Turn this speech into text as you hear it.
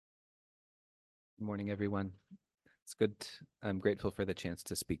Good morning, everyone. It's good. I'm grateful for the chance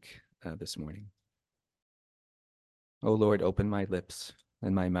to speak this morning. O Lord, open my lips,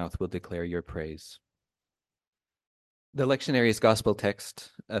 and my mouth will declare your praise. The lectionary's gospel text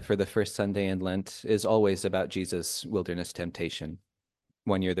for the first Sunday in Lent is always about Jesus' wilderness temptation.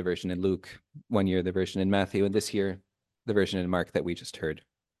 One year, the version in Luke, one year, the version in Matthew, and this year, the version in Mark that we just heard.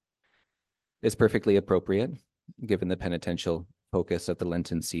 It's perfectly appropriate, given the penitential focus of the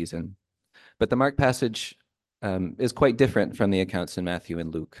Lenten season. But the Mark passage is quite different from the accounts in Matthew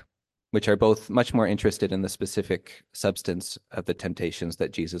and Luke, which are both much more interested in the specific substance of the temptations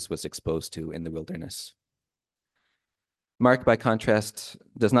that Jesus was exposed to in the wilderness. Mark, by contrast,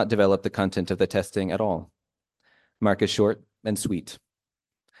 does not develop the content of the testing at all. Mark is short and sweet,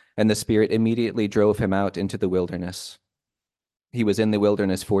 and the Spirit immediately drove him out into the wilderness. He was in the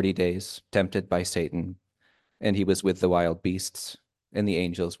wilderness 40 days, tempted by Satan, and he was with the wild beasts, and the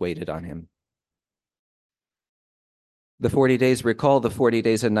angels waited on him. The 40 days recall the 40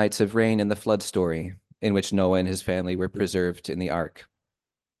 days and nights of rain in the flood story, in which Noah and his family were preserved in the ark.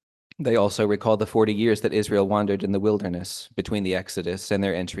 They also recall the 40 years that Israel wandered in the wilderness between the Exodus and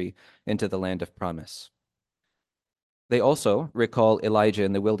their entry into the land of promise. They also recall Elijah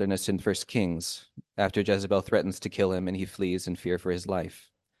in the wilderness in 1 Kings, after Jezebel threatens to kill him and he flees in fear for his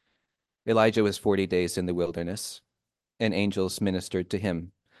life. Elijah was 40 days in the wilderness, and angels ministered to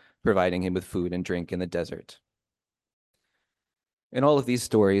him, providing him with food and drink in the desert. In all of these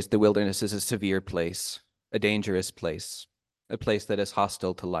stories, the wilderness is a severe place, a dangerous place, a place that is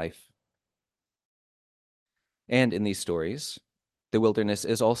hostile to life. And in these stories, the wilderness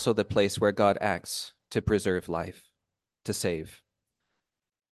is also the place where God acts to preserve life, to save.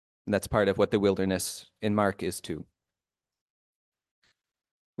 And that's part of what the wilderness in Mark is too.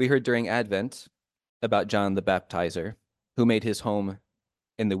 We heard during Advent about John the Baptizer, who made his home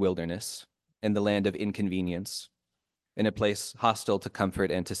in the wilderness, in the land of inconvenience, in a place hostile to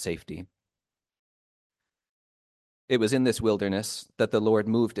comfort and to safety. It was in this wilderness that the Lord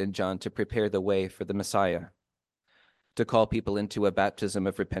moved in John to prepare the way for the Messiah, to call people into a baptism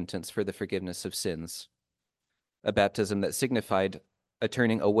of repentance for the forgiveness of sins, a baptism that signified a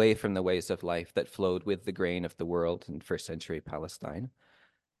turning away from the ways of life that flowed with the grain of the world in first century Palestine,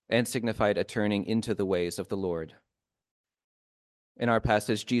 and signified a turning into the ways of the Lord. In our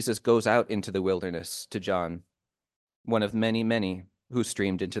passage, Jesus goes out into the wilderness to John, one of many who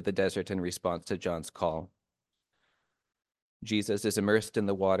streamed into the desert in response to John's call. Jesus is immersed in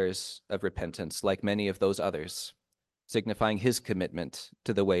the waters of repentance like many of those others, signifying his commitment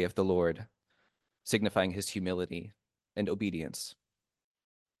to the way of the Lord, signifying his humility and obedience.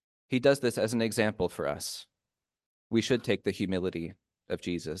 He does this as an example for us. We should take the humility of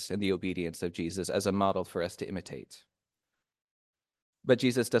Jesus and the obedience of Jesus as a model for us to imitate. But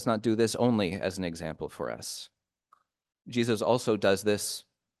Jesus does not do this only as an example for us. Jesus also does this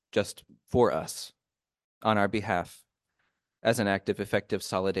just for us, on our behalf, as an act of effective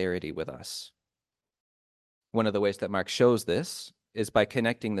solidarity with us. One of the ways that Mark shows this is by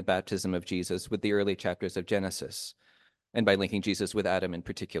connecting the baptism of Jesus with the early chapters of Genesis, and by linking Jesus with Adam in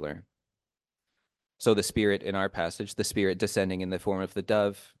particular. So the Spirit in our passage, the Spirit descending in the form of the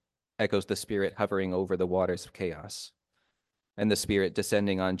dove, echoes the Spirit hovering over the waters of chaos. And the Spirit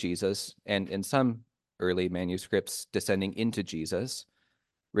descending on Jesus, and in some early manuscripts, descending into Jesus,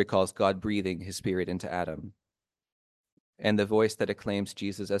 recalls God breathing his Spirit into Adam. And the voice that acclaims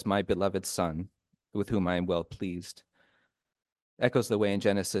Jesus as my beloved Son, with whom I am well pleased, echoes the way in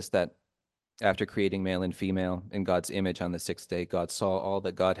Genesis that after creating male and female in God's image on the sixth day, God saw all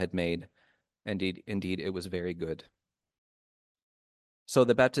that God had made, and indeed it was very good. So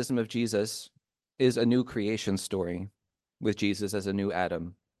the baptism of Jesus is a new creation story, with Jesus as a new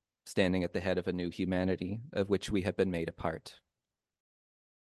Adam, standing at the head of a new humanity, of which we have been made a part.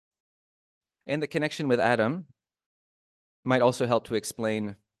 And the connection with Adam might also help to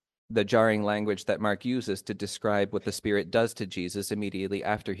explain the jarring language that Mark uses to describe what the Spirit does to Jesus immediately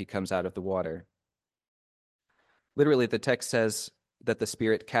after he comes out of the water. Literally, the text says that the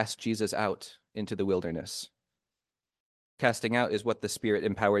Spirit cast Jesus out into the wilderness. Casting out is what the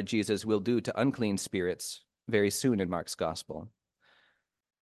Spirit-empowered Jesus will do to unclean spirits very soon in Mark's Gospel.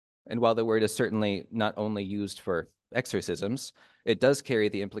 And while the word is certainly not only used for exorcisms, it does carry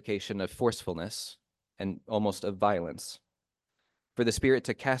the implication of forcefulness and almost of violence. For the Spirit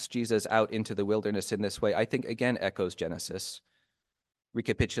to cast Jesus out into the wilderness in this way, I think again echoes Genesis,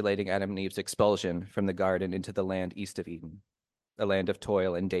 recapitulating Adam and Eve's expulsion from the garden into the land east of Eden, a land of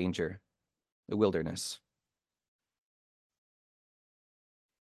toil and danger, the wilderness.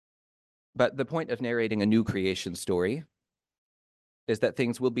 But the point of narrating a new creation story is that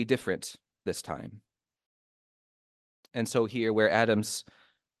things will be different this time. And so here, where Adam's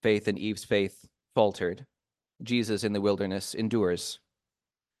faith and Eve's faith faltered, Jesus in the wilderness endures.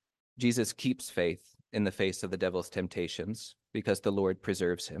 Jesus keeps faith in the face of the devil's temptations because the Lord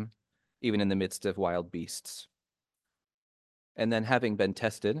preserves him, even in the midst of wild beasts. And then, having been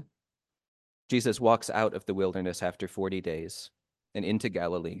tested, Jesus walks out of the wilderness after 40 days and into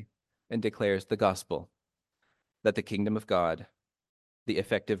Galilee and declares the gospel, that the kingdom of God, the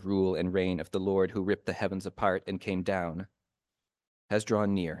effective rule and reign of the Lord who ripped the heavens apart and came down, has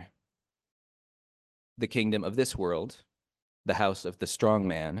drawn near. The kingdom of this world, the house of the strong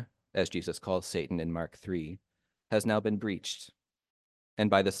man, as Jesus calls Satan in Mark 3, has now been breached. And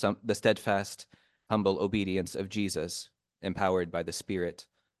by the steadfast, humble obedience of Jesus, empowered by the Spirit,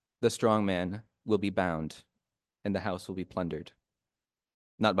 the strong man will be bound, and the house will be plundered.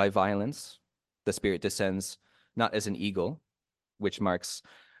 Not by violence, the Spirit descends not as an eagle, which Mark's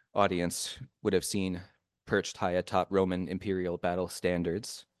audience would have seen perched high atop Roman imperial battle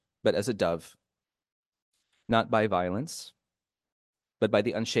standards, but as a dove. Not by violence, but by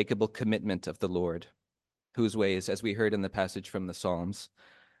the unshakable commitment of the Lord, whose ways, as we heard in the passage from the Psalms,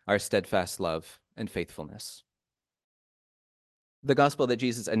 are steadfast love and faithfulness. The gospel that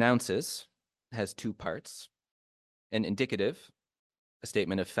Jesus announces has two parts: an indicative, a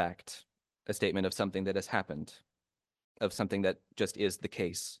statement of fact, a statement of something that has happened, of something that just is the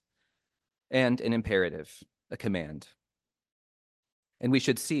case, and an imperative, a command. And we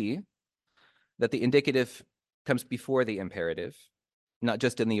should see that the indicative comes before the imperative, not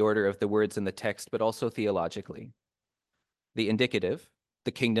just in the order of the words in the text, but also theologically. The indicative,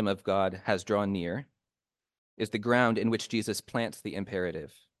 the kingdom of God has drawn near, is the ground in which Jesus plants the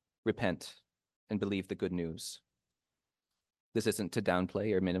imperative: repent and believe the good news. This isn't to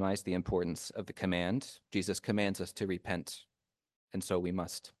downplay or minimize the importance of the command. Jesus commands us to repent, and so we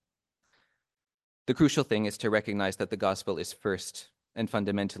must. The crucial thing is to recognize that the gospel is first and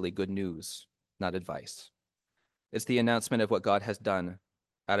fundamentally good news, not advice. It's the announcement of what God has done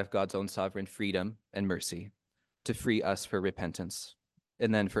out of God's own sovereign freedom and mercy to free us for repentance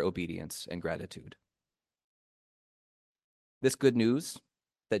and then for obedience and gratitude. This good news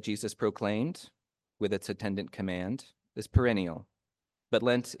that Jesus proclaimed with its attendant command is perennial, but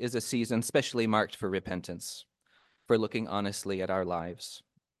Lent is a season specially marked for repentance, for looking honestly at our lives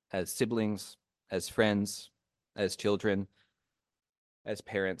as siblings, as friends, as children, as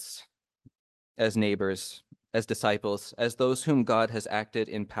parents, as neighbors, as disciples, as those whom God has acted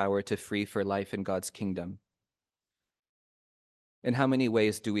in power to free for life in God's kingdom. In how many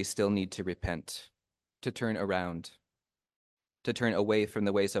ways do we still need to repent, to turn around, to turn away from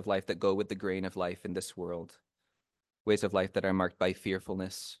the ways of life that go with the grain of life in this world, ways of life that are marked by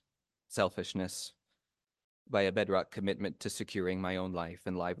fearfulness, selfishness, by a bedrock commitment to securing my own life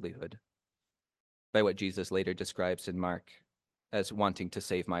and livelihood, by what Jesus later describes in Mark as wanting to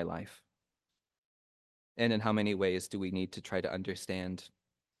save my life? And in how many ways do we need to try to understand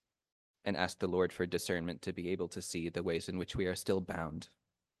and ask the Lord for discernment to be able to see the ways in which we are still bound?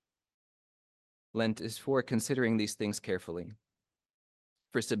 Lent is for considering these things carefully,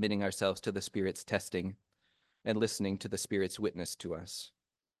 for submitting ourselves to the Spirit's testing and listening to the Spirit's witness to us.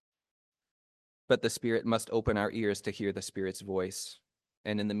 But the Spirit must open our ears to hear the Spirit's voice,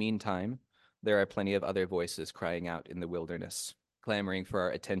 and in the meantime, there are plenty of other voices crying out in the wilderness, clamoring for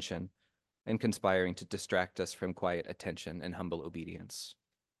our attention and conspiring to distract us from quiet attention and humble obedience.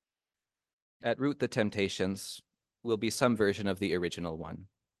 At root, the temptations will be some version of the original one,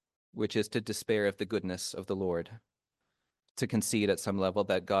 which is to despair of the goodness of the Lord, to concede at some level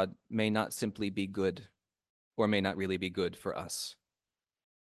that God may not simply be good or may not really be good for us.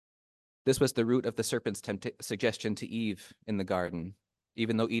 This was the root of the serpent's suggestion to Eve in the garden.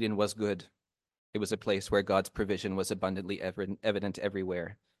 Even though Eden was good, it was a place where God's provision was abundantly evident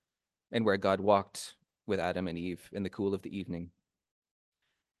everywhere, and where God walked with Adam and Eve in the cool of the evening.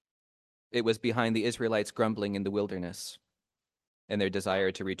 It was behind the Israelites' grumbling in the wilderness and their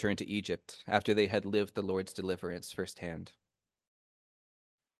desire to return to Egypt after they had lived the Lord's deliverance firsthand.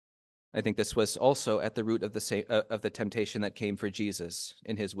 I think this was also at the root of the temptation that came for Jesus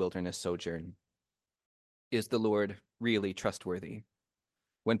in his wilderness sojourn. Is the Lord really trustworthy?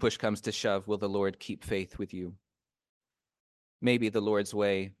 When push comes to shove, will the Lord keep faith with you? Maybe the Lord's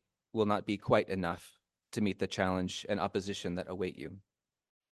way will not be quite enough to meet the challenge and opposition that await you.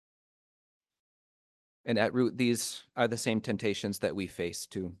 And at root, these are the same temptations that we face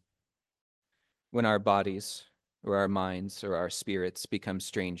too. When our bodies or our minds or our spirits become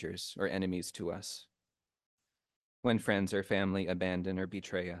strangers or enemies to us. When friends or family abandon or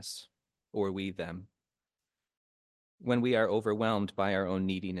betray us, or we them. When we are overwhelmed by our own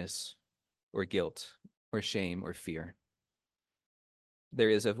neediness or guilt or shame or fear. There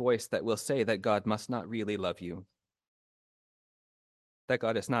is a voice that will say that God must not really love you, that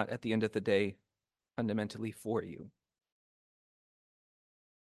God is not, at the end of the day, fundamentally for you.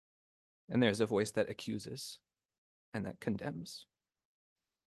 And there's a voice that accuses and that condemns,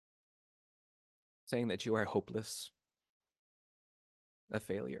 saying that you are hopeless, a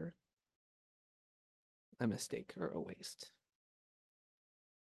failure, a mistake, or a waste.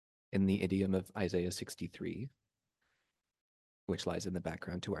 In the idiom of Isaiah 63, which lies in the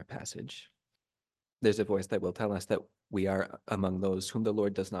background to our passage, there's a voice that will tell us that we are among those whom the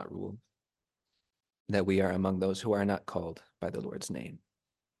Lord does not rule, that we are among those who are not called by the Lord's name.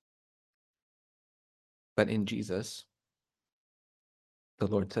 But in Jesus, the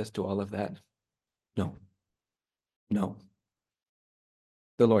Lord says to all of that, no, no.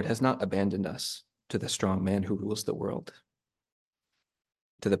 The Lord has not abandoned us to the strong man who rules the world,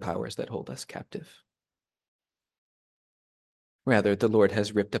 to the powers that hold us captive. Rather, the Lord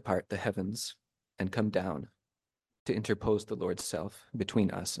has ripped apart the heavens and come down to interpose the Lord's self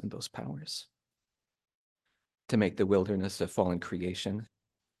between us and those powers, to make the wilderness of fallen creation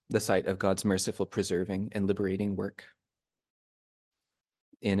the site of God's merciful preserving and liberating work.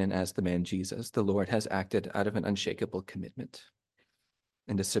 In and as the man Jesus, the Lord has acted out of an unshakable commitment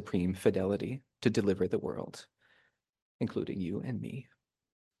and a supreme fidelity to deliver the world, including you and me,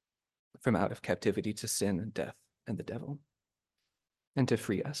 from out of captivity to sin and death and the devil, and to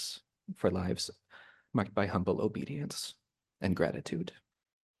free us for lives marked by humble obedience and gratitude.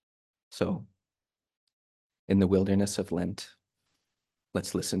 So, in the wilderness of Lent,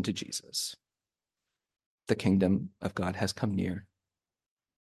 let's listen to Jesus. The kingdom of God has come near.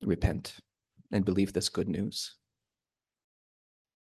 Repent and believe this good news.